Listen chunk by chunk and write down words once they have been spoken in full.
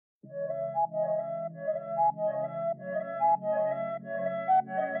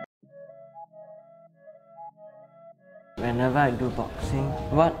Whenever I do boxing,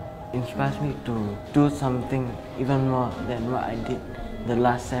 what inspires me to do something even more than what I did the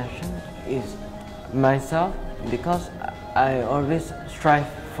last session is myself, because I always strive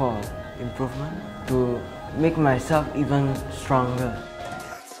for improvement to make myself even stronger.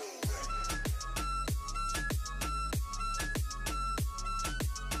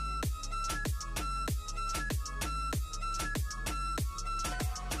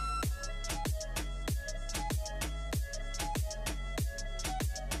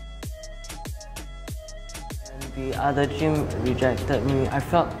 The other gym rejected me. I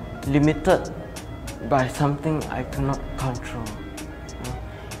felt limited by something I could not control.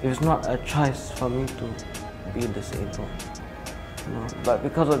 It was not a choice for me to be disabled. But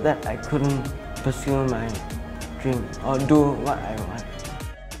because of that, I couldn't pursue my dream or do what I want.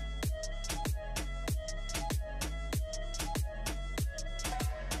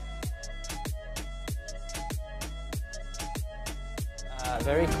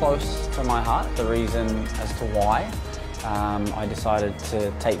 Very close to my heart, the reason as to why I decided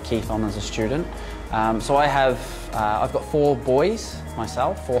to take Keith on as a student. So I've got 4 boys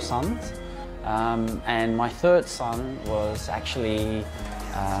myself, 4 sons, and my 3rd son was actually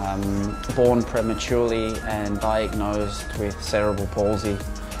born prematurely and diagnosed with cerebral palsy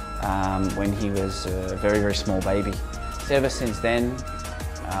when he was a very, very small baby. So ever since then,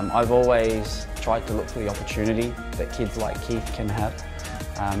 I've always tried to look for the opportunity that kids like Keith can have,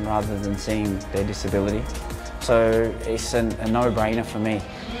 rather than seeing their disability. So it's a no-brainer for me.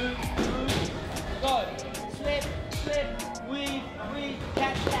 Go, slip, weave,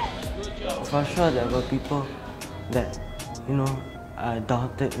 catch that. Good job. For sure, there were people that,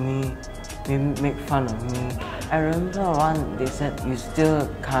 doubted me, make fun of me. I remember one, they said, "You still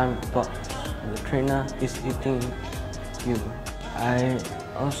can't box. The trainer is eating you." I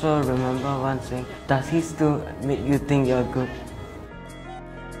also remember one saying, "Does he still make you think you're good?"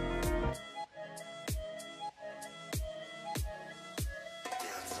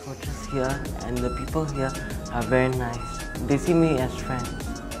 Coaches here and the people here are very nice. They see me as friends.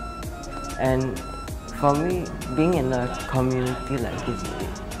 And for me, being in a community like this,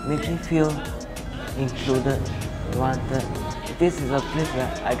 it makes me feel included, wanted. This is a place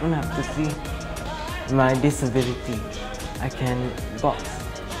where I don't have to see my disability. I can box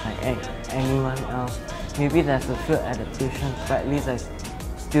like anyone else. Maybe there's a few adaptations, but at least I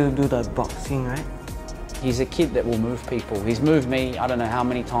still do the boxing, right? He's a kid that will move people. He's moved me, I don't know how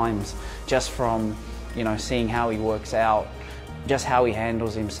many times, just from, seeing how he works out, just how he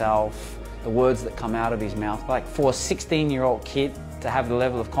handles himself, the words that come out of his mouth. Like, for a 16-year-old kid to have the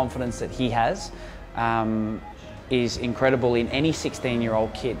level of confidence that he has is incredible in any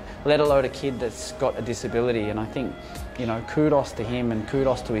 16-year-old kid, let alone a kid that's got a disability. And I think, kudos to him and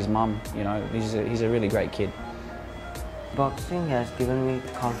kudos to his mum. He's a really great kid. Boxing has given me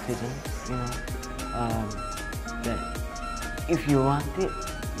confidence, that if you want it,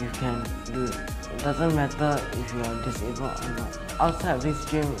 you can do it. It doesn't matter if you are disabled or not. Outside of this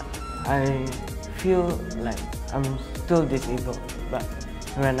gym, I feel like I'm still disabled, but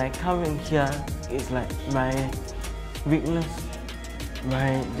when I come in here, it's like my weakness,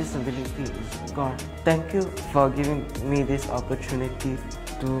 my disability is gone. Thank you for giving me this opportunity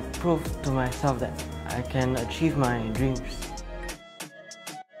to prove to myself that I can achieve my dreams.